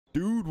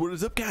Dude, what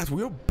is up, guys?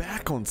 We're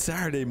back on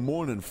Saturday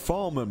morning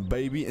farming,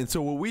 baby. And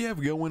so what we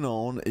have going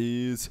on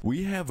is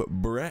we have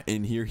Brett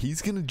in here.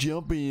 He's gonna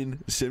jump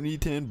in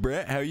 7010.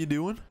 Brett, how you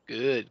doing?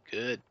 Good.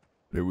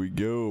 There we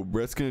go.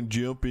 Brett's gonna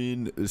jump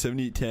in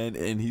 7810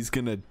 and he's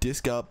gonna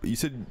disc up. You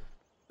said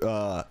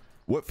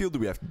what field do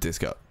we have to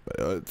disc up?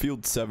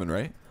 Field 7,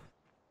 right?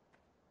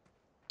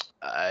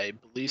 I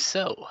believe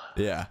so.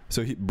 Yeah,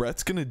 so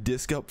Brett's gonna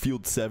disc up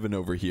field 7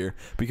 over here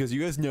because you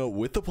guys know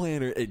with the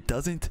planner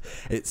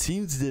it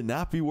seems to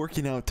not be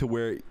working out to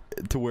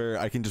where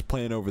I can just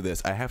plan over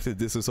this. I have to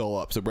disc this all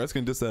up. So Brett's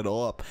gonna disc that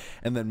all up,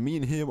 and then me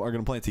and him are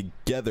gonna plan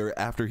together.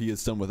 After he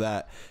is done with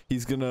that,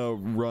 he's gonna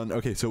run.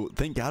 Okay, so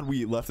thank God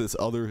we left this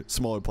other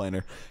smaller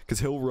planner because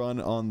he'll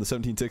run on the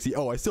 1760.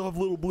 Oh, I still have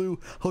Little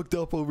Blue hooked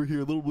up over here.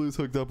 Little Blue's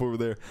hooked up over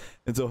there,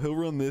 and so he'll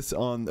run this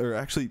on, or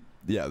actually,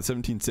 yeah, the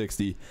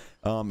 1760.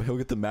 He'll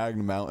get the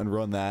Magnum out and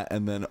run that,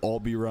 and then I'll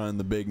be running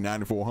the big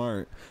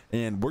 9400,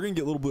 and we're gonna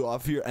get Little Blue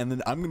off here, and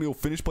then I'm gonna go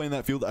finish playing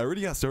that field. I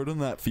already got started on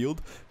that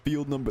field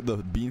number, the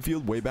bean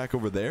field way back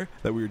over there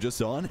that we were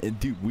just on, and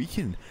dude, we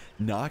can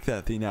knock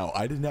that thing out.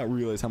 I did not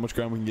realize how much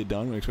ground we can get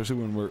done, especially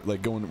when we're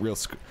like going real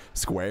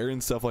square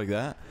and stuff like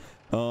that.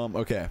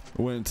 Okay,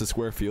 we went into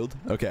square field.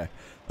 Okay,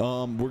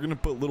 we're gonna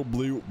put Little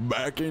Blue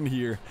back in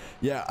here.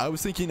 Yeah, I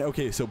was thinking,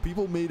 okay, so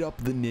people made up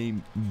the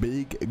name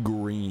Big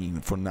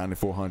Green for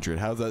 9400.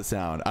 How's that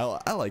sound?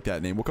 I like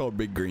that name. We'll call it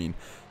Big Green.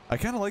 I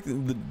kind of like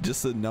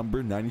just the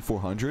number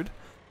 9400,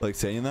 like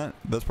saying that.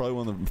 That's probably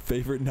one of the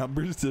favorite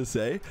numbers to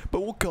say,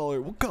 but we'll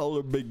call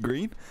her Big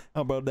Green.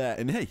 How about that?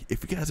 And hey,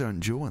 if you guys are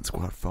enjoying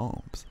Squad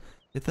Farms,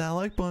 hit that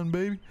like button,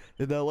 baby.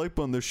 Hit that like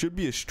button. There should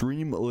be a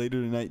stream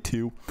later tonight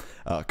too.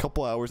 A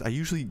couple hours. I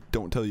usually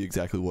don't tell you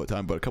exactly what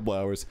time, but a couple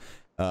hours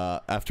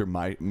after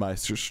my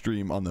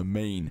stream on the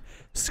main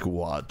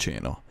squad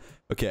channel.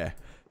 Okay,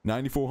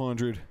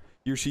 9400.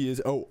 Here she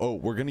is. Oh,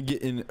 we're gonna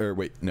get in. Or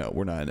wait, no,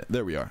 we're not in it.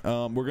 There we are.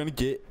 We're gonna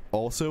get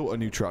also a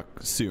new truck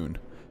soon.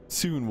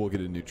 Soon we'll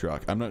get a new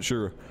truck. I'm not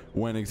sure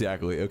when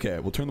exactly. Okay,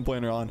 we'll turn the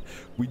planner on.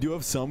 We do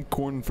have some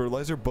corn and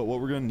fertilizer, but what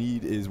we're gonna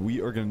need is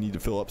we are gonna need to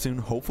fill up soon.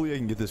 Hopefully I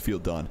can get this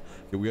field done.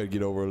 Okay, we gotta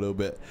get over a little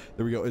bit.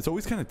 There we go. It's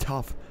always kind of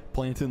tough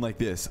planting like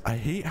this. I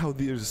hate how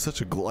there's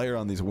such a glare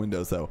on these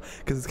windows though,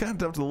 because it's kind of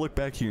tough to look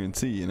back here and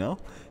see, you know.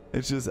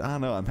 It's just, I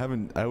don't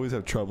know, I always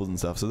have troubles and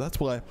stuff, so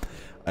that's why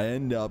I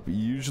end up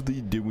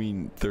usually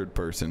doing third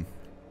person.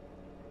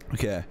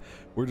 Okay,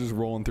 we're just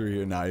rolling through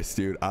here. Nice,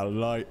 dude. I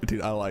like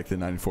the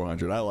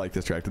 9400. I like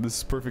this tractor. This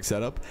is perfect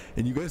setup.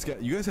 And you guys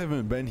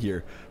haven't been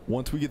here.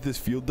 Once we get this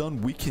field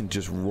done, we can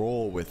just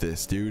roll with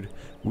this, dude.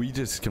 We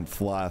just can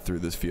fly through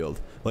this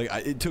field. Like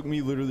it took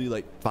me literally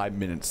like 5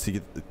 minutes to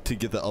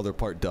get the other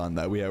part done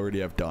that we already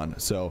have done.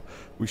 So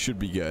we should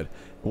be good.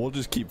 We'll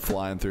just keep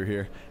flying through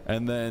here.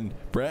 And then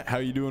Brett, how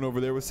you doing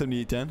over there with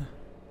 7810?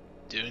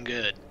 Doing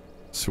good.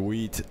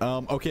 Sweet.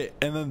 Okay,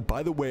 and then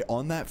by the way,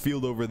 on that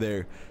field over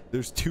there,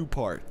 there's two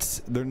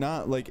parts. They're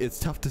not like, it's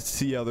tough to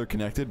see how they're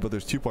connected, but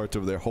there's two parts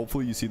over there.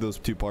 Hopefully you see those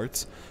two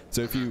parts.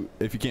 So if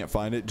you can't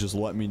find it, just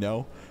let me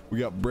know. We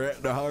got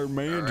Brett the hired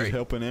man just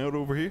helping out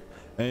over here.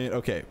 And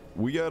okay,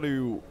 we got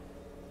to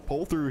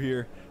pull through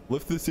here,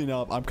 lift this thing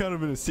up. I'm kind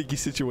of in a sticky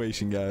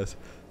situation, guys.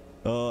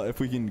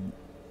 If we can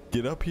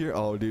get up here.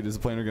 Oh dude, is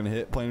the planner gonna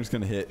hit? Planner's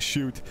gonna hit.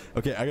 Shoot.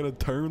 Okay, I gotta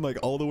turn like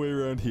all the way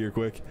around here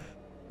quick.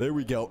 There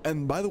we go.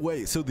 And by the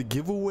way, so the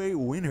giveaway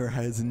winner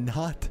has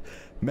not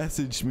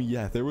messaged me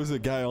yet. There was a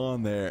guy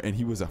on there and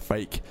he was a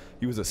fake.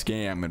 He was a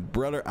scam. And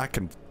brother, I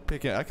can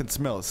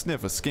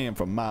sniff a scam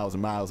for miles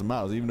and miles and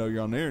miles, even though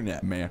you're on the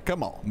internet, man.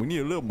 Come on, we need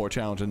a little more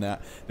challenge than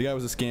that. The guy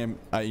was a scam.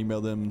 I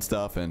emailed him and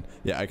stuff, and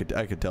yeah, I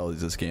could tell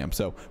he's a scam.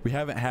 So we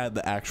haven't had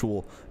the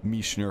actual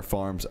Michener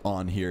Farms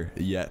on here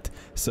yet.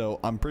 So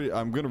I'm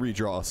gonna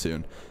redraw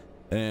soon.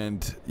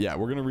 And yeah,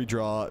 we're gonna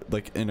redraw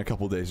like in a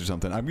couple days or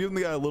something. I'm giving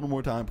the guy a little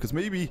more time because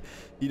maybe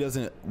he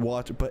doesn't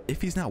watch, but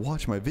if he's not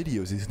watching my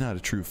videos, he's not a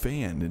true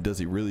fan. And does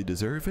he really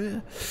deserve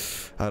it?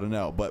 I don't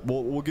know, but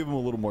we'll give him a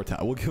little more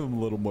time. We'll give him a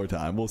little more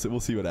time. We'll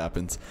see what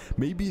happens.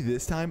 Maybe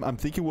this time I'm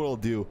thinking what I'll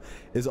do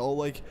is I'll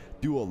like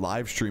do a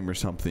live stream or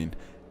something,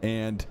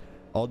 and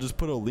I'll just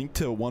put a link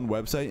to one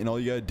website, and all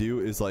you gotta do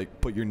is like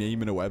put your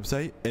name in a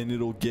website, and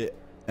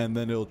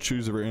then it'll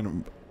choose a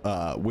random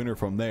winner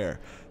from there.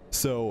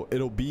 So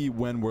it'll be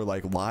when we're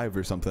like live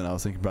or something. I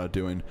was thinking about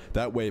doing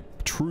that way.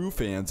 True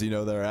fans, you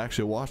know, that are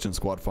actually watching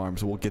Squad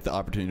Farms will get the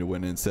opportunity to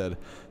win instead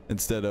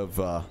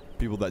of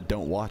people that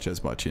don't watch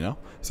as much, you know.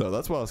 So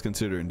that's what I was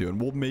considering doing.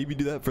 We'll maybe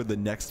do that for the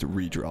next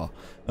redraw.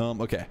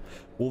 Okay,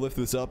 we'll lift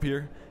this up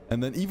here,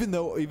 and then even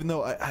though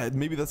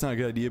maybe that's not a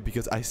good idea,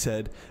 because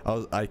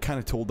I kind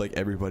of told like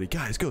everybody,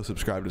 guys, go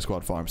subscribe to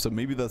Squad Farms. So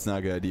maybe that's not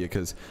a good idea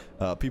because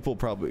people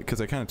probably,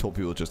 because I kind of told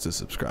people just to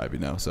subscribe, you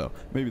know. So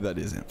maybe that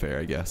isn't fair,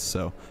 I guess.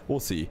 So we'll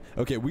see.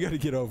 Okay, we got to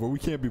get over. We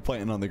can't be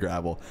planting on the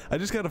gravel. I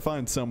just got to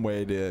find some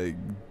way to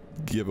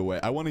give away.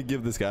 I want to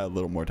give this guy a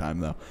little more time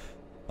though.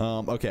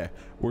 Okay,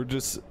 we're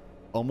just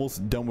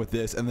almost done with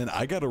this, and then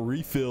I gotta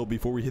refill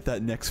before we hit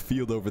that next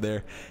field over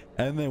there.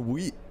 And then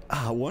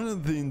one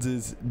of the things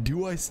is,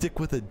 do I stick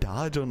with a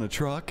Dodge on a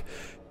truck?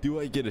 Do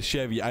I get a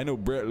Chevy? I know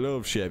Brett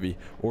loves Chevy.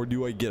 Or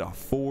do I get a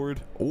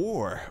Ford?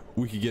 Or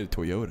we could get a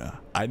Toyota.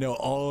 I know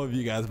all of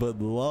you guys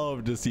would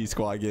love to see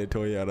Squad get a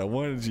Toyota.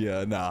 Wouldn't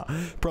you? Nah,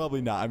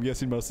 probably not. I'm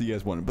guessing most of you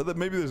guys wouldn't, but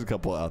maybe there's a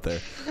couple out there.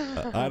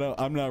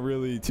 I'm not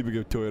really too big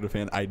of a Toyota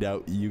fan. I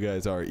doubt you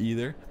guys are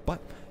either,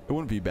 but it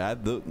wouldn't be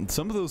bad.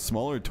 Some of those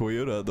smaller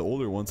Toyota, the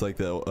older ones like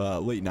the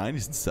late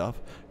 90s and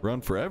stuff,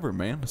 run forever,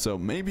 man. So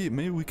maybe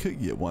we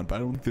could get one, but I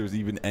don't think there's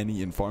even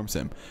any in Farm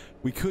Sim.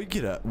 We could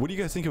get a, what do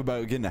you guys think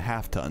about getting a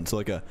half ton? So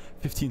like a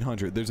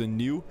 1500. There's a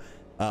new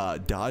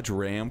Dodge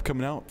Ram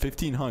coming out,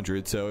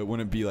 1500, so it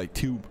wouldn't be like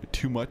too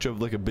much of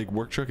like a big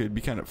work truck. It'd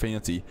be kind of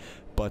fancy,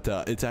 but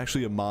it's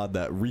actually a mod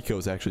that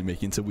Rico's actually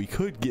making, so we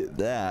could get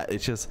that.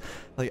 It's just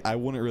like I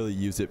wouldn't really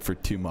use it for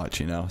too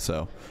much, you know,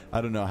 so I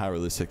don't know how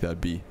realistic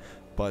that'd be.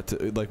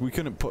 But like we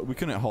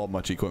couldn't haul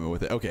much equipment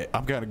with it. Okay,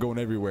 I'm kind of going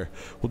everywhere.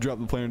 We'll drop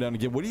the planer down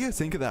again. What do you guys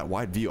think of that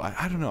wide view?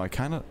 I don't know. I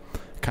kind of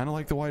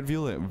like the wide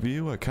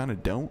view. I kind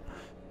of don't.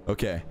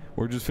 Okay,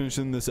 we're just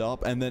finishing this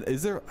up, and then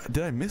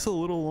did I miss a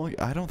little long?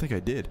 I don't think I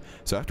did.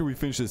 So after we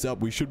finish this up,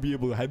 we should be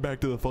able to head back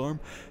to the farm.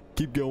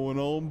 Keep going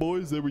on,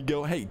 boys. There we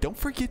go. Hey, don't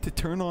forget to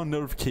turn on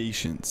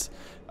notifications.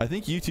 I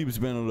think YouTube's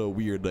been a little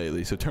weird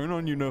lately, so turn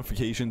on your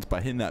notifications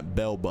by hitting that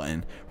bell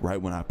button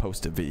right when I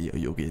post a video.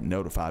 You'll get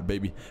notified,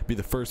 baby. Be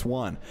the first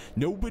one.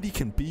 Nobody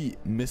can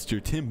beat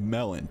Mr. Tim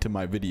Mellon to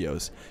my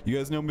videos. You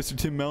guys know Mr.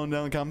 Tim Mellon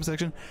down in the comment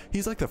section?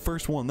 He's like the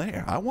first one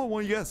there. I want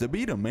one of you guys to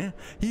beat him, man.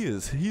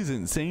 He's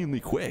insanely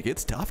quick.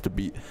 It's tough to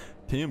beat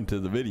Tim to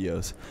the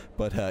videos,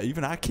 but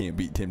even I can't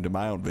beat Tim to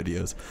my own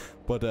videos.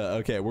 But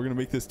okay, we're gonna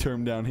make this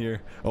turn down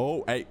here.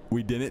 Oh, hey,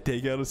 we didn't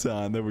take out a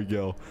sign. There we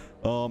go.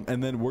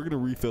 And then we're gonna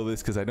refill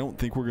this because I don't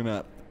think we're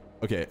gonna.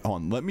 Okay,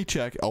 hold on, let me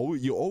check.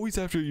 You always,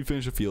 after you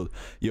finish a field,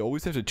 you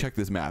always have to check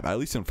this map, at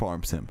least in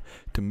Farm Sim,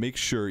 to make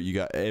sure you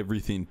got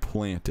everything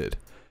planted.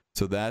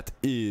 So that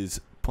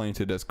is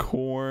planted as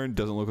corn.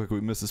 Doesn't look like we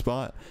missed a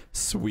spot.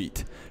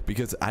 Sweet,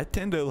 because I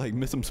tend to like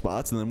miss some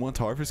spots, and then once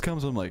harvest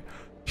comes, I'm like,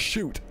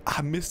 shoot,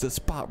 I missed a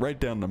spot right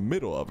down the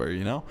middle of her,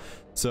 you know.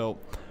 So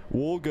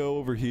we'll go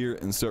over here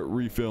and start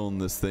refilling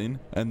this thing,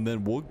 and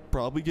then we'll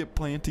probably get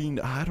planting.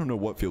 I don't know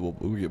what field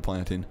we'll get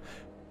planting.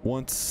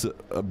 Once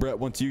Brett,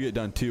 once you get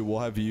done too, we'll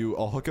have you.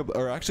 I'll hook up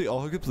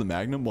to the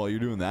Magnum while you're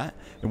doing that,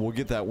 and we'll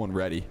get that one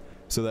ready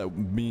so that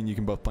me and you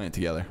can both plant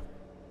together.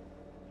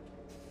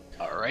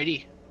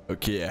 Alrighty.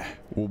 Okay,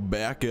 we'll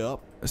back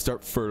up and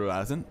start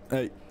fertilizing.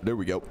 Hey, there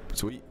we go.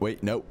 Sweet.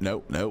 Wait, no.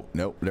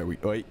 There we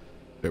wait.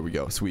 There we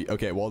go. Sweet.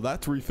 Okay, well,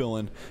 that's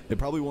refilling. It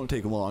probably won't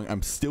take long.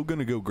 I'm still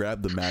gonna go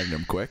grab the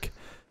Magnum quick.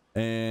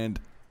 And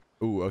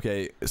ooh,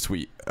 okay,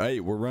 sweet.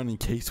 Hey, we're running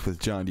case with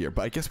John Deere,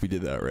 but I guess we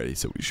did that already,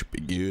 so we should be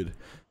good.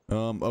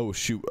 Oh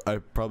shoot, I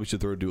probably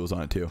should throw duals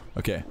on it too.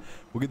 Okay,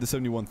 we'll get the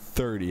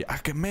 7130.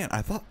 Man,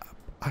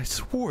 I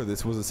swore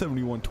this was a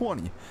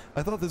 7120.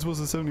 I thought this was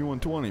a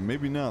 7120.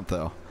 Maybe not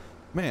though.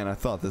 Man, I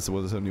thought this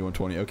was a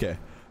 7120. Okay,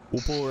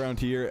 we'll pull around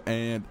here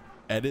and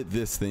edit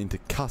this thing to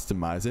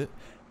customize it,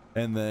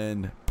 and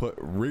then put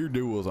rear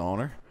duals on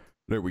her.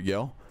 There we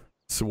go.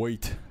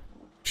 Sweet.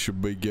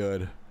 Should be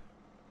good.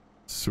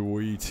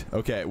 Sweet.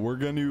 Okay, we're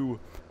gonna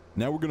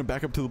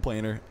back up to the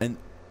planter, and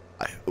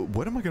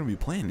what am I gonna be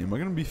planting? Am I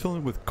gonna be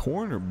filling with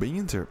corn or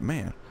beans, or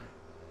man?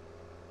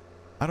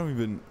 I don't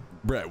even.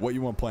 Brett, what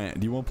you want to plant?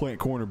 Do you want to plant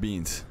corn or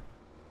beans?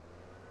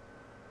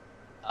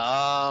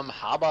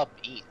 How about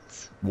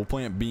beans? We'll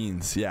plant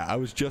beans. Yeah, I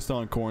was just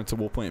on corn, so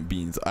we'll plant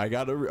beans.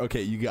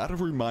 Okay, you gotta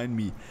remind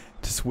me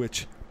to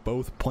switch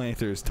both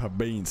planters to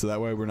beans, so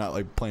that way we're not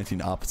like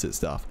planting opposite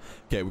stuff.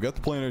 Okay, we got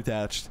the planter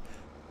attached.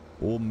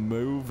 We'll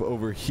move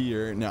over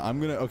here. Now I'm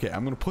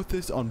gonna put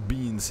this on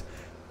beans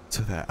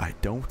so that I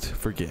don't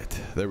forget.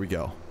 There we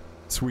go.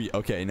 Sweet.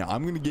 Okay, now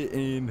I'm gonna get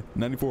in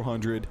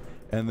 9400,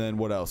 and then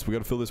what else? We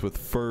gotta fill this with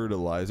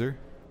fertilizer.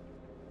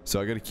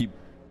 So I gotta keep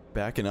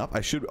backing up.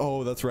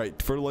 Oh, that's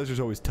right. Fertilizer's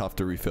always tough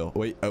to refill.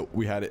 Wait, oh,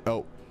 we had it.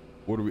 Oh,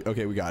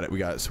 okay, we got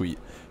it. Sweet.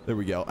 There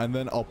we go. And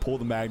then I'll pull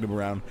the Magnum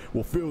around.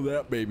 We'll fill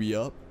that baby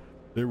up.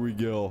 There we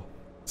go.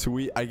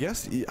 Sweet. I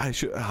guess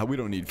we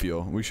don't need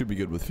fuel. We should be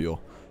good with fuel.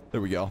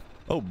 There we go.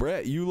 Oh,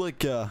 Brett, you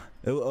like oh,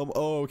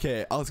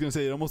 okay. I was gonna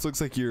say it almost looks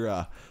like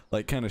you're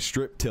like kind of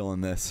strip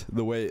tilling this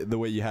the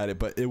way you had it,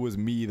 but it was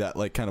me that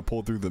like kind of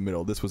pulled through the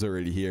middle. This was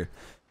already here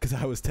because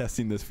I was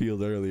testing this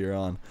field earlier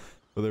on.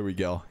 Well, there we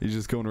go. He's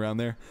just going around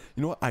there.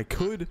 You know what? I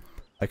could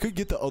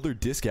get the other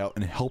disc out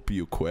and help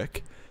you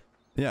quick.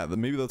 Yeah,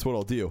 maybe that's what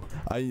I'll do.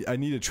 I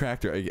need a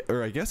tractor,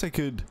 or I guess I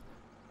could.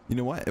 You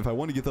know what? If I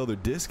want to get the other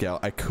disc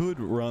out, I could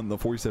run the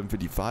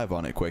 4755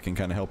 on it quick and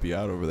kind of help you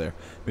out over there.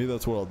 Maybe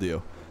that's what I'll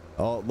do.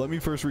 Let me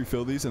first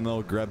refill these, and then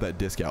I'll grab that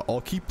disc out. I'll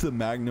keep the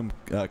Magnum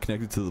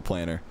connected to the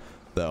planter,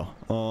 though.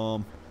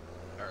 All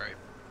right.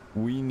 I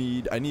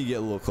need to get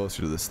a little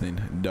closer to this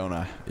thing, don't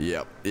I?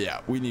 Yep.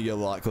 Yeah, we need to get a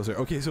lot closer.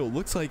 Okay, so it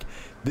looks like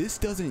this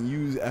doesn't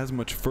use as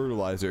much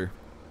fertilizer.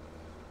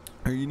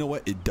 Or you know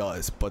what? It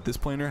does, but this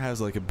planter has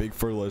like a big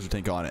fertilizer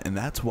tank on it, and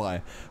that's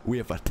why we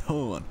have a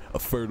ton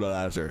of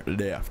fertilizer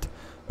left.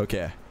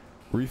 Okay,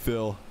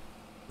 refill.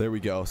 There we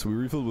go. So we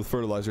refilled with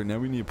fertilizer. Now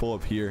we need to pull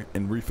up here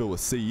and refill with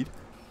seed.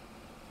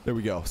 There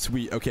we go.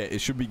 Sweet. Okay, it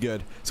should be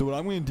good. So what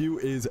I'm going to do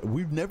is,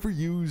 we've never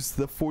used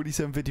the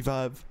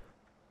 4755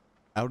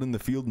 out in the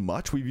field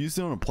much. We've used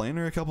it on a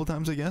planter a couple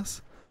times, I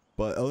guess.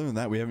 But other than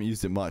that, we haven't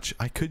used it much.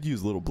 I could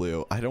use Little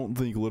Blue. I don't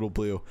think Little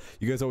Blue...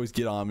 You guys always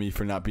get on me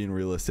for not being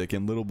realistic.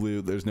 And Little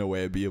Blue, there's no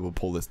way I'd be able to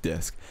pull this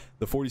disc.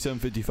 The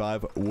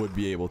 4755 would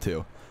be able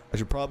to. I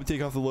should probably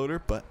take off the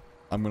loader, but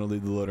I'm going to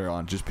leave the loader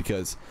on just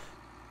because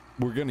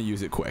we're going to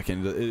use it quick.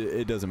 And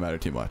it doesn't matter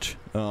too much.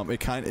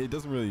 It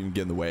doesn't really even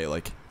get in the way,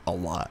 like, a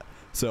lot.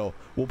 So,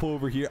 we'll pull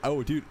over here.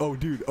 Oh, dude. Oh,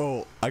 dude.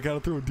 Oh, I got to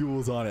throw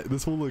duals on it.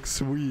 This will look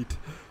sweet.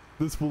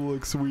 This will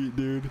look sweet,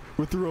 dude.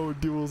 We're throwing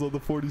duals on the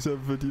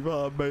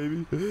 4755,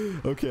 baby.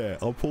 Okay,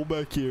 I'll pull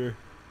back here.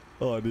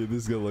 Oh, dude,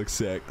 this is gonna look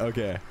sick.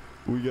 Okay,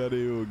 we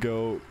gotta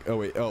go. Oh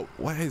wait. Oh,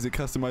 why is it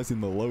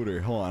customizing the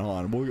loader? Hold on, hold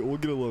on. We'll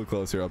get a little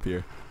closer up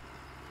here.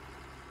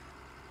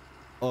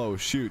 Oh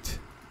shoot,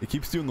 it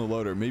keeps doing the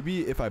loader.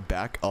 Maybe if I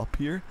back up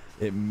here,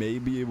 it may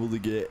be able to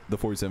get the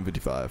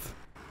 4755.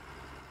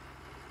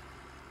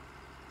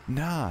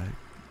 Nah.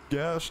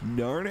 Gosh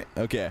darn it.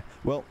 Okay,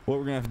 well, what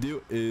we're gonna have to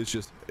do is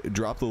just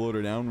drop the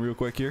loader down real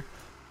quick here.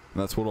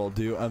 And that's what I'll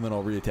do, and then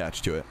I'll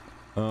reattach to it.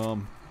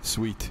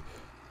 Sweet.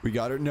 We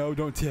got it. No,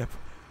 don't tip.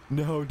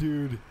 No,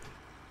 dude.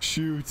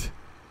 Shoot.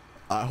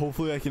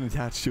 Hopefully I can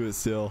attach to it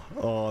still.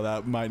 Oh,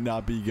 that might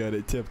not be good.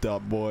 It tipped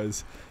up,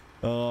 boys.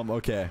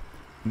 Okay.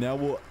 Now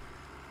we'll...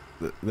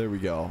 There we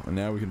go. And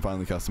now we can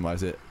finally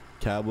customize it.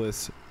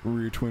 Cabless,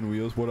 rear twin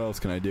wheels. What else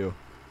can I do?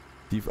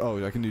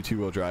 Oh, I can do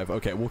 2-wheel drive.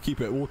 Okay, we'll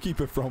keep it. We'll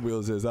keep it front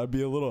wheels. That'd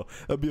be a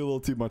little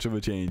too much of a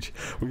change.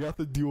 We got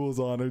the duals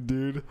on it,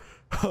 dude.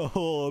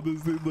 Oh,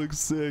 this thing looks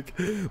sick.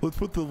 Let's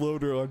put the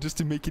loader on just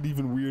to make it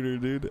even weirder,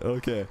 dude.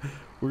 Okay,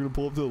 we're gonna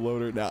pull up to the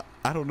loader now.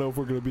 I don't know if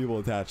we're gonna be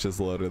able to attach this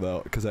loader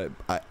though, because I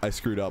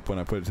screwed up when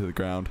I put it to the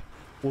ground.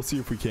 We'll see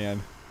if we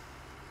can.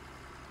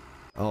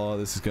 Oh,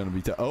 this is gonna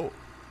be tough.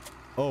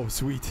 Oh,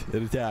 sweet,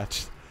 it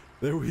attached.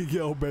 There we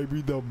go,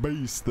 baby. The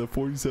beast, the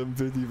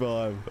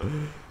 4755.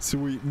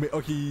 Sweet.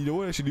 Okay, you know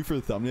what I should do for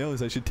the thumbnail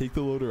is I should take the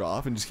loader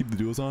off and just keep the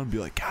duals on and be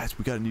like, guys,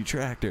 we got a new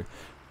tractor.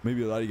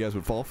 Maybe a lot of you guys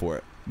would fall for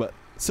it, but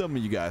some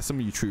of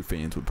you true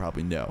fans would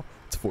probably know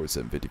it's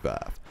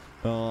 4755.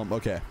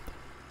 Okay.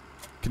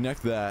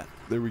 Connect that.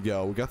 There we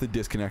go. We got the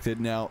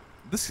disconnected. Now,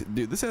 this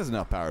has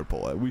enough power to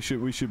pull it. We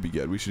should be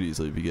good. We should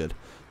easily be good.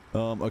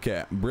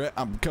 Okay, Brett,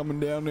 I'm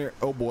coming down there.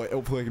 Oh boy,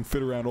 hopefully I can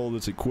fit around all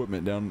this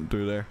equipment down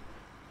through there.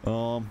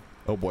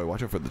 Oh boy,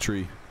 watch out for the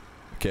tree.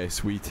 Okay,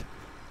 sweet.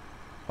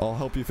 I'll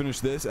help you finish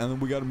this, and then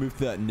we got to move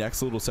to that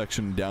next little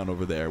section down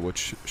over there,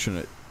 which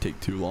shouldn't take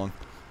too long.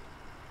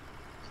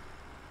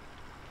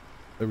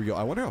 There we go.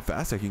 I wonder how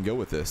fast I can go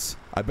with this.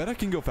 I bet I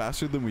can go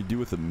faster than we do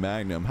with the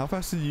Magnum. How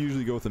fast do you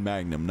usually go with the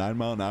Magnum? 9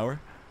 mile an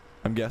hour?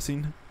 I'm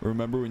guessing.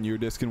 Remember when you were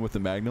disking with the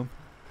Magnum?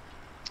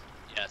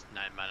 Yes,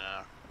 9 mile an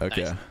hour.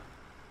 Okay. Nice.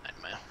 9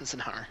 miles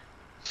an hour.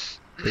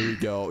 There we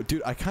go.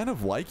 Dude, I kind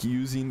of like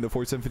using the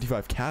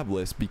 4755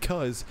 cabless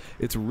because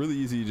it's really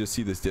easy to just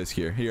see this disc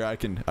here. Here, I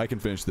can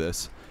finish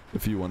this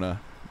if you want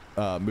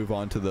to move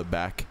on to the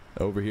back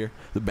over here.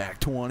 The back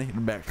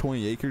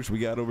 20 acres we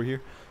got over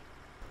here.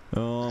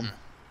 Oh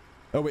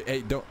wait,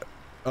 hey, don't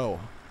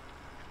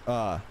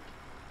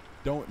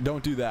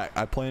do that.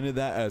 I planted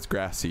that as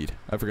grass seed.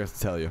 I forgot to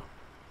tell you.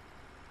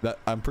 That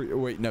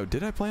wait, no,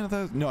 did I plant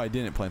that? No, I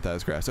didn't plant that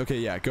as grass. Okay,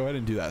 yeah, go ahead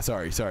and do that.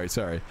 Sorry.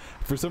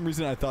 For some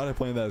reason, I thought I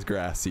planted that as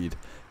grass seed.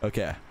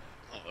 Okay.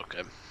 Oh,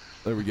 okay.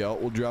 There we go.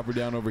 We'll drop her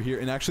down over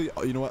here. And actually,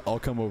 you know what? I'll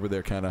come over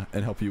there kind of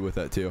and help you with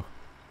that too.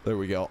 There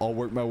we go. I'll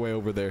work my way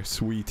over there.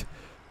 Sweet.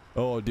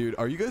 Oh, dude,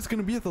 are you guys going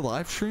to be at the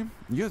live stream?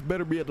 You guys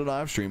better be at the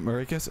live stream. Or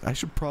I guess I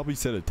should probably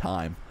set a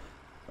time.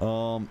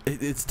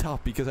 It's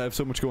tough because I have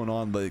so much going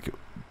on, like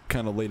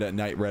kind of late at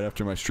night right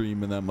after my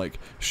stream, and then I'm like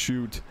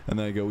shoot, and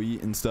then I go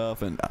eat and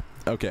stuff. And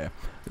okay,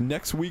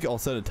 next week I'll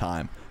set a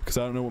time because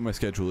I don't know what my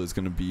schedule is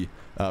going to be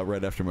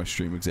right after my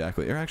stream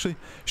exactly. Or actually,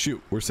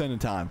 shoot, we're sending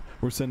time.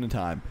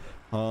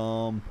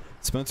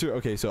 Spencer,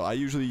 okay, so I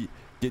usually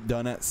get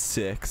done at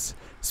 6.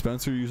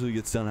 Spencer usually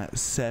gets done at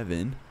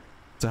 7.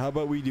 So how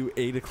about we do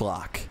 8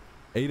 o'clock?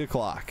 8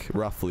 o'clock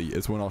roughly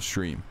is when I'll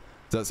stream.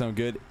 Does that sound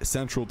good?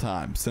 Central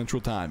time,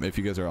 if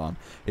you guys are on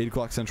 8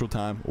 o'clock Central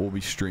time, we'll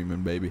be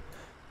streaming, baby.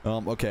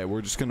 Okay,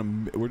 we're just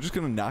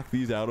gonna knock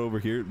these out over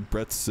here.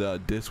 Brett's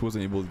disc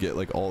wasn't able to get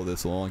like all of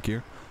this along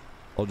here.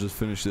 I'll just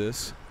finish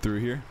this through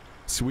here.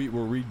 Sweet,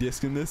 we're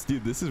redisking this,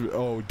 dude. This is,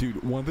 oh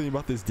dude, one thing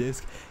about this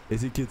disc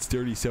is it gets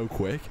dirty so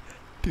quick.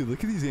 Dude,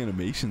 look at these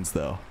animations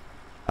though.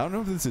 I don't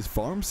know if this is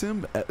Farm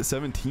Sim at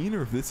 17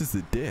 or if this is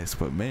the disc,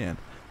 but man,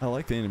 I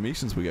like the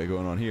animations we got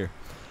going on here.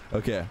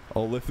 Okay,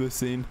 I'll lift this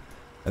thing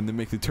and then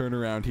make the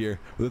turnaround here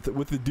with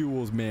the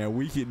duals, man.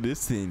 We get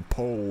this thing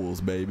poles,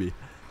 baby.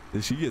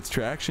 And she gets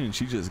traction and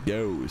she just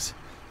goes.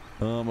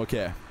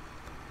 Okay,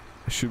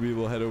 I should be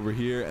able to head over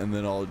here and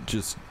then I'll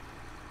just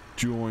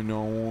join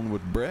on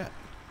with Brett.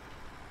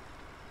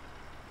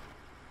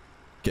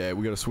 Okay,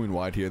 we gotta swing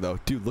wide here though.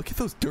 Dude, look at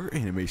those dirt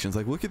animations.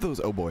 Like, look at those,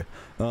 oh boy.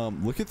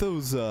 Look at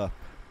those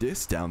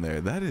disc down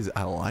there. That is,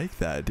 I like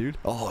that, dude.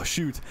 Oh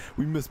shoot,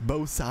 we missed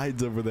both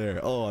sides over there.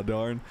 Oh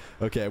darn.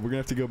 Okay, we're gonna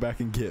have to go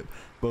back and get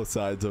both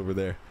sides over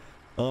there.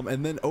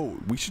 And then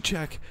we should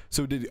check.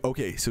 So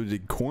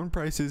did corn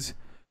prices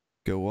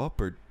go up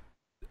or?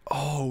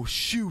 Oh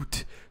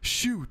shoot,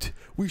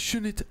 we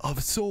shouldn't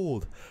have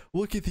sold.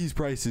 Look at these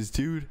prices,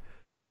 dude.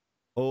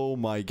 Oh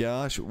my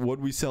gosh,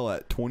 what'd we sell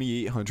at?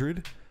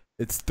 2,800.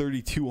 It's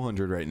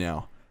 3,200 right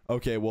now.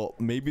 Okay, well,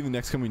 maybe the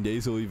next coming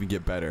days will even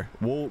get better.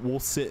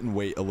 We'll sit and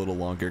wait a little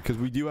longer because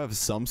we do have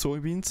some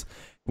soybeans.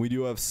 We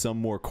do have some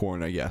more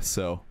corn, I guess.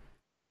 So,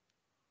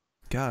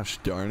 gosh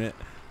darn it,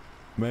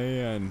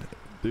 man,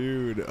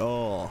 dude.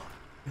 Oh,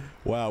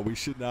 wow, we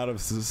should not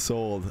have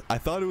sold. I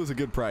thought it was a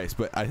good price,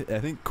 but I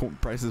think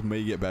prices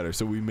may get better.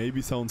 So we may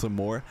be selling some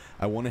more.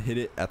 I want to hit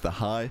it at the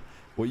high.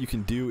 What you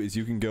can do is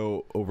you can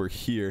go over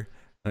here,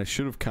 and I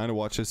should have kind of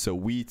watched this. So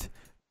wheat,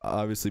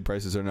 obviously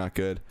prices are not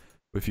good.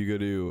 But if you go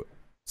to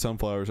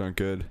sunflowers aren't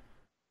good.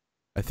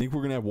 I think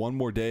we're gonna have one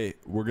more day.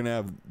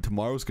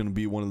 Tomorrow's gonna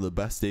be one of the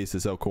best days to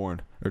sell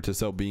corn or to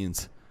sell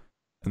beans,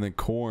 and then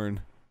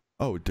corn.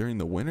 Oh, during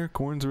the winter,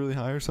 corn's really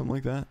high or something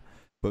like that.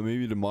 But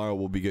maybe tomorrow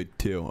will be good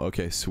too.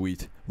 Okay,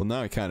 sweet. Well,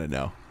 now I kind of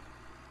know,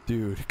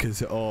 dude.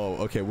 Because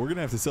okay, we're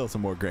gonna have to sell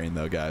some more grain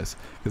though, guys,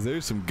 because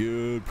there's some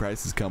good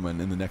prices coming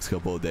in the next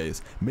couple of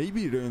days.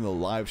 Maybe during the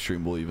live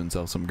stream we'll even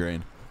sell some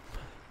grain.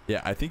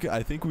 Yeah, I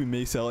think we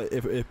may sell it.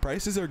 If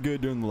prices are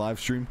good during the live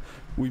stream,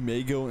 we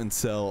may go and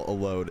sell a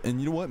load. And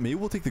you know what? Maybe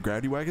we'll take the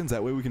gravity wagons.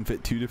 That way we can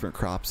fit 2 different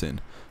crops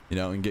in,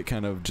 and get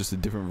kind of just a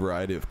different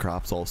variety of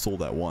crops all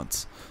sold at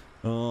once.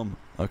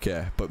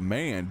 Okay. But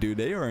man, dude,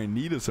 they are in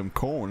need of some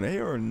corn. They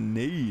are in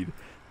need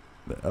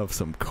of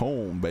some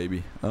corn,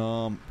 baby.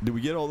 Did we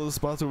get all those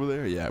spots over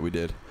there? Yeah, we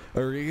did.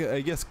 Or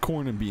I guess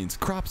corn and beans.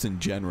 Crops in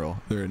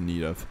general, they're in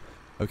need of.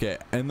 Okay,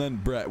 and then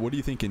Brett, what are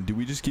you thinking? Do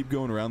we just keep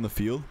going around the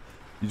field?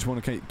 You just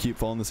want to keep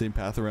following the same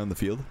path around the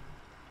field?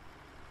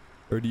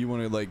 Or do you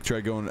want to like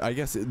try going? I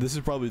guess this is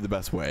probably the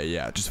best way.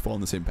 Yeah, just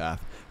following the same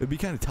path. It'd be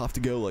kind of tough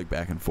to go like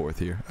back and forth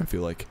here, I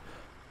feel like.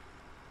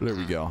 There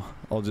we go.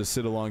 I'll just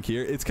sit along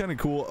here. It's kind of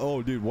cool.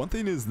 Oh, dude, one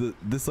thing is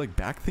this like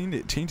back thing,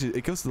 it changes.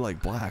 It goes to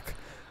like black.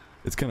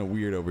 It's kind of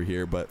weird over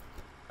here, but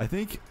I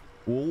think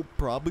we'll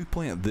probably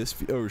plant this.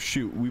 Oh,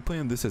 shoot. We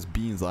planted this as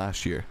beans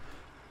last year,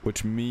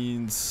 which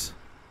means...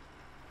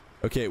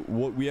 Okay,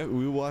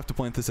 we will have to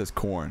plant this as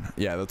corn.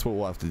 Yeah, that's what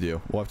we'll have to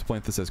do. We'll have to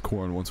plant this as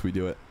corn once we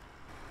do it.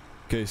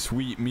 Okay,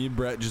 sweet. Me and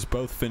Brett just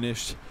both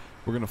finished.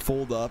 We're going to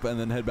fold up and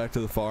then head back to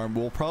the farm.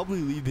 We'll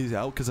probably leave these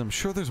out because I'm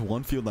sure there's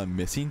one field I'm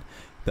missing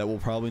that we'll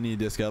probably need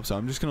to disc up. So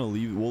I'm just going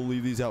to we'll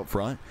leave these out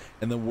front.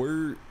 And then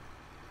we're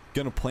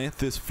going to plant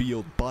this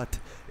field, but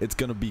it's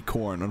going to be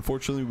corn.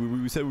 Unfortunately,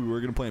 we said we were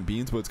going to plant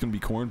beans, but it's going to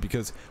be corn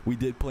because we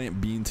did plant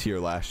beans here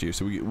last year.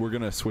 So we're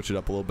going to switch it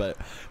up a little bit.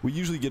 We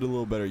usually get a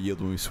little better yield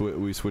when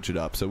we switch it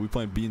up. So we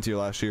planted beans here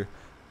last year.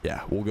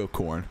 Yeah, we'll go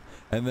corn.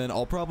 And then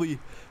we'll probably,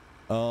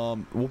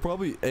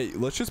 hey,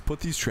 let's just put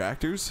these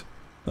tractors.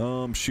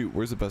 Shoot,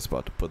 where's the best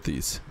spot to put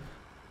these?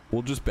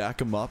 We'll just back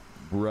them up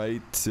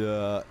right.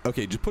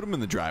 Okay, just put them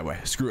in the driveway.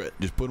 Screw it.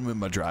 Just put them in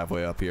my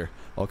driveway up here.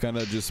 I'll kind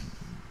of just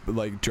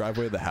like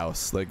driveway of the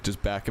house, like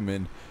just back them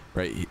in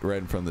right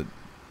in front of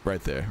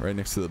right there, right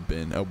next to the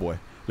bin. Oh boy,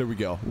 there we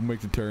go. We'll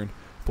make the turn,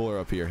 pull her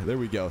up here. There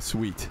we go.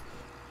 Sweet.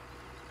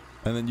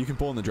 And then you can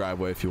pull in the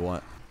driveway if you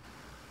want.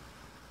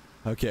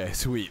 Okay,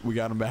 sweet. We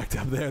got them backed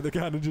up there. They're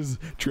kind of just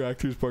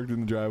tractors parked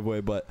in the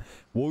driveway, but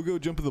we'll go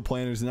jump to the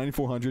planters.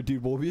 9400,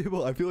 dude. We'll be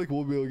able. I feel like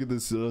we'll be able to get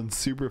this done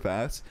super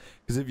fast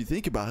because if you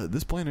think about it,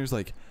 this planter is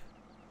like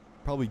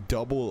probably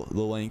double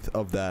the length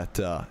of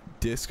that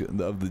disc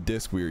of the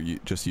disc we were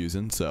just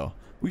using, so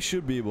we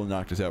should be able to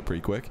knock this out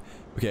pretty quick.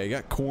 Okay, I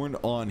got corn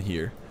on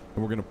here,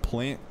 and we're gonna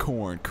plant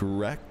corn,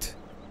 correct?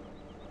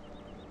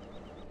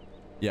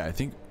 Yeah, I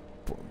think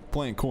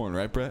plant corn,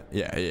 right, Brett?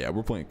 Yeah,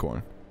 we're planting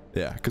corn.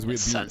 Yeah, because we had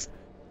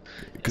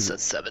It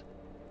says 7.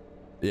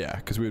 Yeah,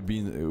 because we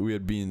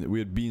had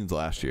beans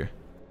last year.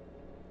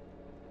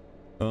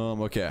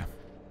 Okay.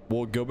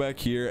 We'll go back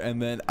here,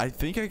 and then I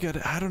think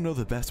I don't know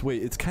the best way.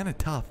 It's kind of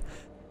tough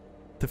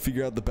to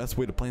figure out the best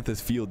way to plant this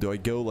field. Do I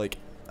go like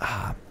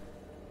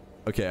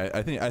okay,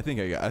 I think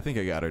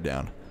I got her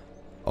down.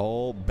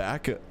 I'll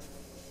back up.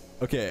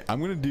 Okay,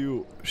 I'm gonna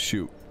do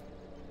shoot.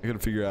 I gotta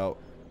figure out.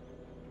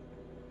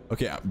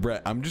 Okay,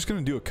 Brett, I'm just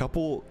gonna do a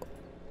couple.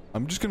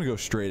 I'm just gonna go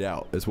straight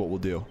out is what we'll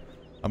do.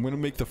 I'm gonna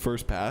make the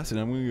first pass and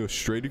I'm gonna go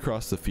straight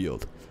across the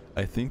field.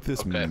 I think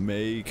this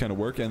may kind of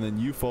work, and then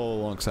you follow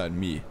alongside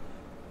me.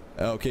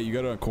 Okay, you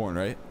got it on corn,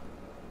 right?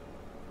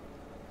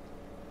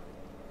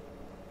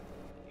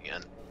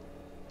 Again.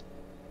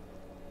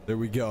 There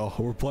we go.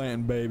 We're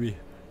planting, baby.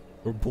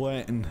 We're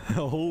planting.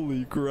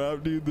 Holy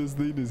crap, dude. This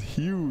thing is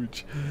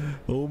huge.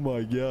 Oh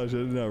my gosh. I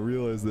did not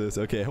realize this.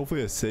 Okay,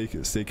 hopefully I stay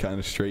kind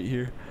of straight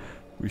here.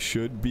 We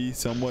should be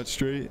somewhat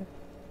straight.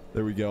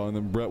 There we go. And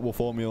then Brett will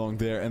follow me along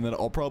there. And then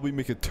I'll probably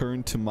make a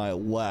turn to my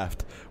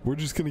left. We're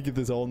just going to get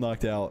this all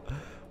knocked out.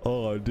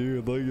 Oh,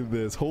 dude, look at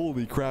this.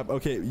 Holy crap.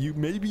 Okay,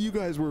 maybe you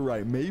guys were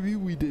right. Maybe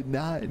we did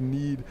not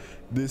need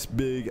this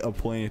big a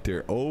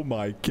planter. Oh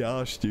my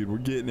gosh, dude, we're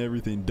getting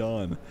everything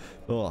done.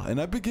 Oh,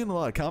 and I've been getting a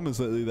lot of comments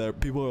lately that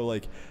people are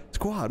like,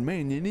 Squad,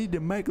 man, you need to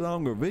make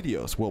longer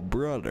videos. Well,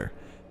 brother,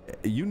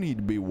 you need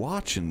to be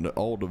watching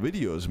all the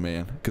videos,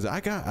 man, because I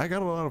got a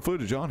lot of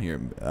footage on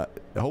here.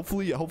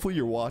 Hopefully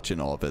you're watching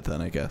all of it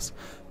then, I guess.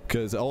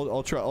 Because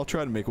I'll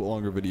try to make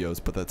longer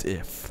videos, but that's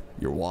if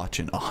you're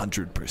watching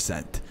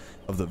 100%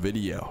 of the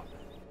video.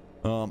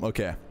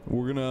 Okay,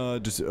 we're gonna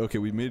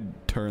we made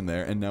a turn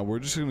there, and now we're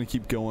just gonna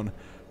keep going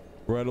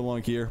right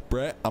along here.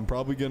 Brett, you're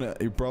probably gonna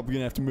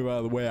have to move out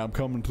of the way. I'm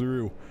coming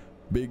through.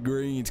 Big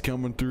Green's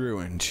coming through,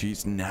 and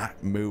she's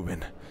not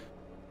moving.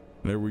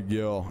 There we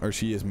go. Or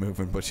she is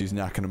moving, but she's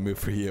not gonna move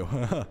for you.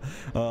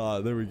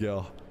 There we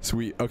go.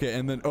 Sweet. Okay,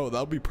 and then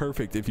that'll be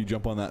perfect if you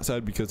jump on that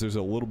side, because there's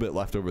a little bit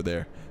left over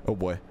there. Oh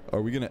boy,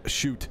 are we gonna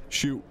shoot?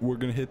 We're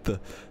gonna hit the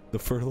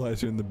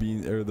fertilizer in the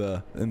bean, or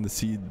in the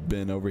seed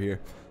bin over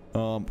here.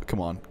 Come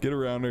on, get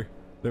around her.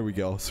 There we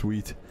go.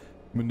 Sweet.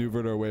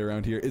 Maneuvered our way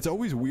around here. It's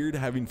always weird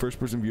having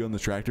first-person view on the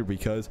tractor,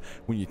 because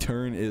when you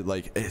turn it,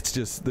 it's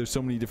just, there's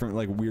so many different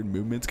weird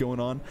movements going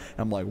on.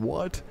 I'm like,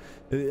 what?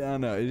 I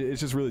don't know.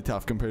 It's just really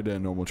tough compared to a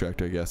normal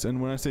tractor, I guess.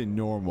 And when I say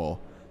normal,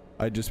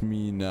 I just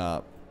mean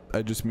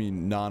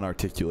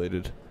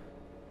non-articulated.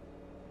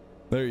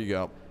 There you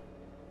go.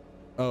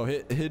 Oh,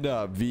 hit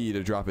V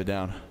to drop it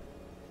down.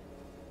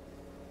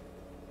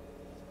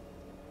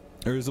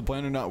 Or is the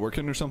planter not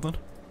working or something?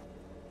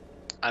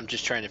 I'm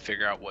just trying to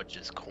figure out which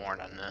is corn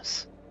on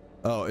this.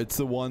 Oh, it's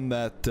the one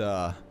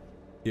that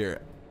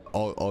here,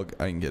 I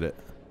can get it.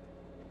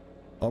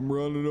 I'm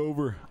running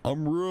over.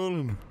 I'm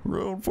running.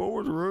 Run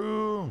forward,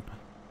 run.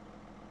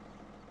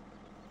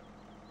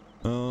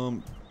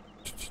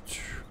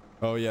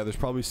 Oh yeah, there's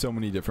probably so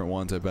many different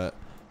ones, I bet.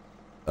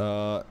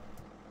 There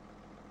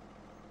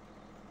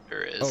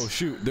is. Oh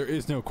shoot, there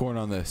is no corn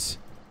on this.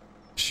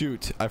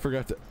 Shoot, I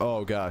forgot to.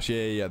 Oh gosh,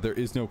 yeah. There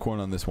is no corn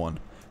on this one.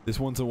 This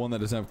one's the one that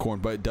doesn't have corn,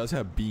 but it does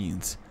have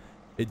beans.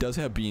 It does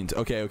have beans.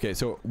 Okay.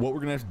 So what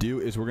we're gonna have to do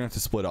is we're gonna have to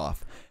split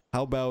off.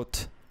 How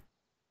about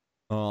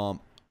I'm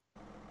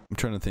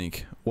trying to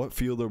think. What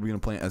field are we gonna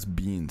plant as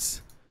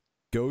beans?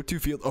 Go to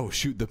field. Oh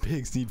shoot, the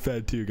pigs need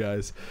fed too,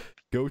 guys.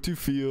 Go to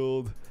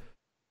field.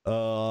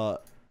 Hold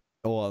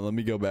on, let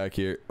me go back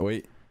here.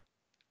 Wait.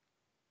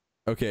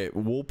 Okay,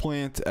 we'll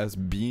plant as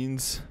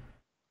beans.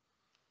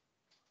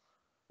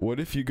 What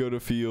if you go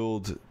to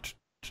field?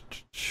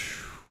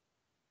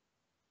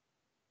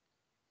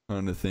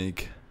 Trying to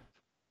think.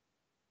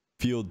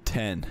 Field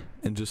 10,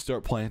 and just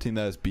start planting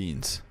that as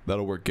beans.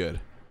 That'll work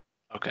good.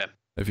 Okay.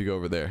 If you go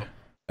over there.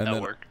 And That'll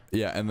then, work.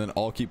 Yeah, and then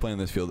I'll keep planting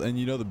this field. And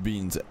you know the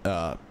beans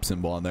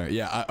symbol on there.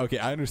 Yeah, okay,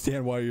 I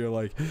understand why you're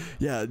like,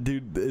 yeah,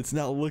 dude, it's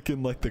not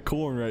looking like the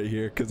corn right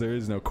here, because there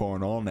is no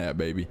corn on that,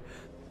 baby.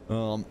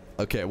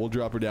 Okay, we'll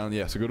drop her down.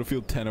 Yeah, so go to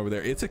field 10 over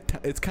there.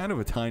 It's kind of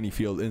a tiny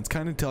field, and it's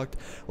kind of tucked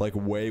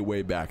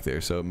way back there.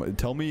 So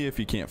tell me if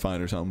you can't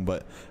find or something,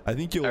 but I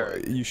think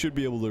you should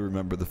be able to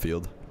remember the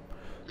field.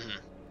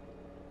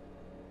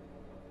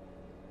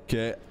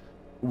 Okay,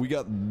 we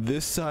got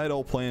this side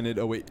all planted.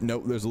 Oh wait,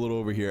 nope, there's a little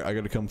over here. I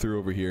got to come through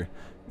over here.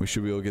 We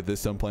should be able to get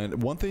this done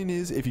planted. One thing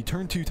is, if you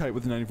turn too tight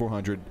with the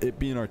 9400, it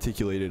being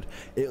articulated,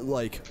 it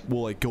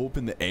will go up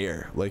in the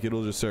air.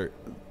 It'll just start.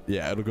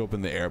 Yeah, it'll go up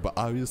in the air, but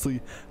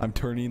obviously I'm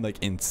turning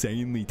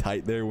insanely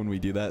tight there when we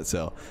do that,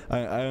 so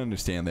I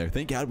understand there.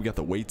 Thank God we got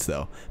the weights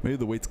though. Maybe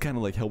the weights kind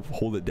of help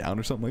hold it down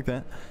or something like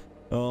that.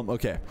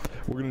 Okay,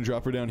 we're gonna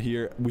drop her down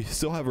here. We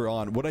still have her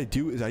on. What I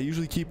do is I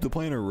usually keep the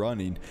planter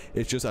running.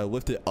 It's just I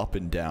lift it up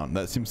and down.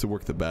 That seems to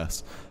work the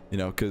best, you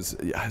know, because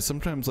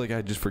sometimes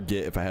I just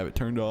forget if I have it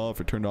turned off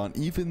or turned on,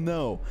 even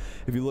though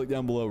if you look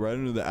down below right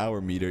under the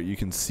hour meter, you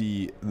can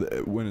see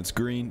when it's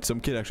green. Some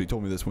kid actually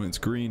told me this: when it's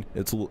green,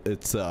 it's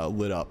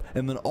lit up.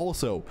 And then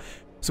also,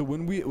 so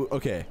when we oh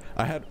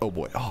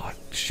boy, oh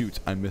shoot,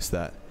 I missed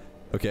that.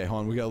 Okay,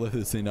 hold on, we gotta lift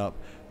this thing up.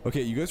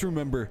 Okay, you guys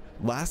remember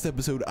last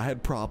episode I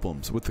had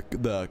problems with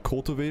the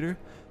cultivator,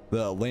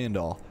 the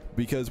Landau,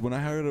 because when I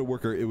hired a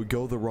worker it would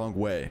go the wrong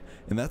way,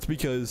 and that's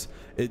because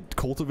it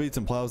cultivates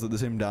and plows at the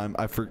same time.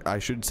 I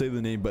should say the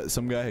name, but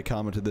some guy had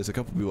commented this, a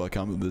couple people had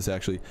commented this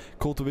actually,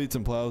 cultivates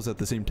and plows at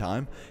the same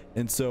time,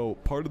 and so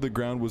part of the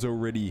ground was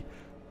already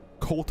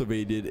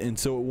cultivated, and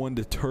so it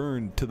wanted to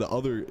turn to the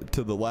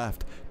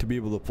left to be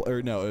able to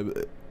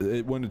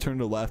it wanted to turn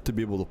to the left to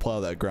be able to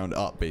plow that ground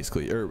up,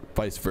 basically, or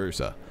vice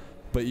versa.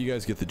 But you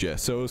guys get the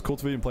gist. So it was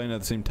cultivating and plowing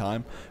at the same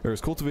time, or it was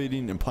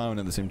cultivating and plowing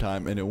at the same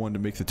time, and it wanted to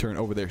make the turn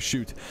over there.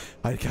 Shoot,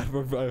 I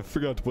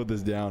forgot to put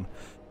this down.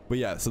 But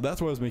yeah, so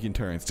that's why I was making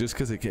turns, just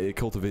because it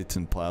cultivates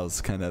and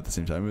plows kind of at the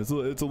same time. It's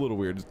a little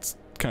weird. It's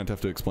kind of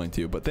tough to explain to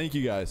you. But thank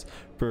you guys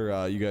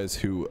for you guys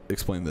who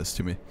explained this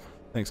to me.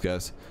 Thanks,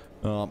 guys.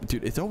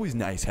 Dude, it's always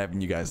nice having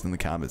you guys in the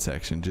comment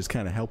section, just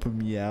kind of helping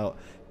me out,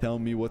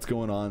 telling me what's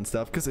going on and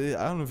stuff. Because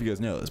I don't know if you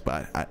guys know this,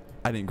 but I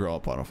didn't grow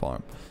up on a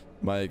farm.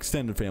 My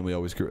extended family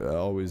always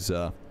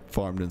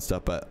farmed and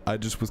stuff, but I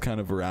just was kind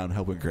of around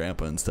helping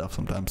grandpa and stuff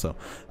sometimes, so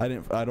I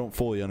don't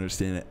fully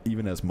understand it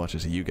even as much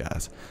as you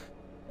guys.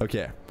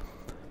 Okay,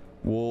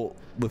 we'll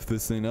lift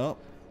this thing up.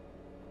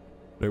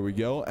 There we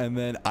go. And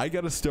then I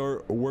gotta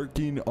start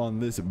working on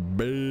this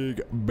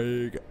big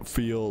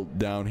field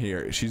down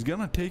here. She's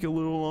gonna take a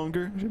little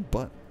longer,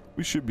 but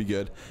we should be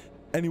good.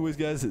 Anyways,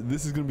 guys,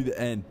 this is gonna be the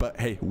end, but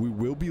hey, we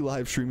will be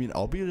live streaming.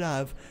 I'll be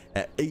live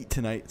at 8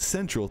 tonight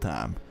Central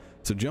Time,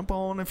 so jump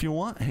on if you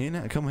want.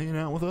 Come hang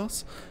out with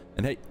us,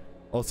 and hey,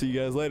 I'll see you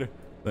guys later.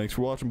 Thanks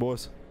for watching,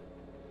 boys.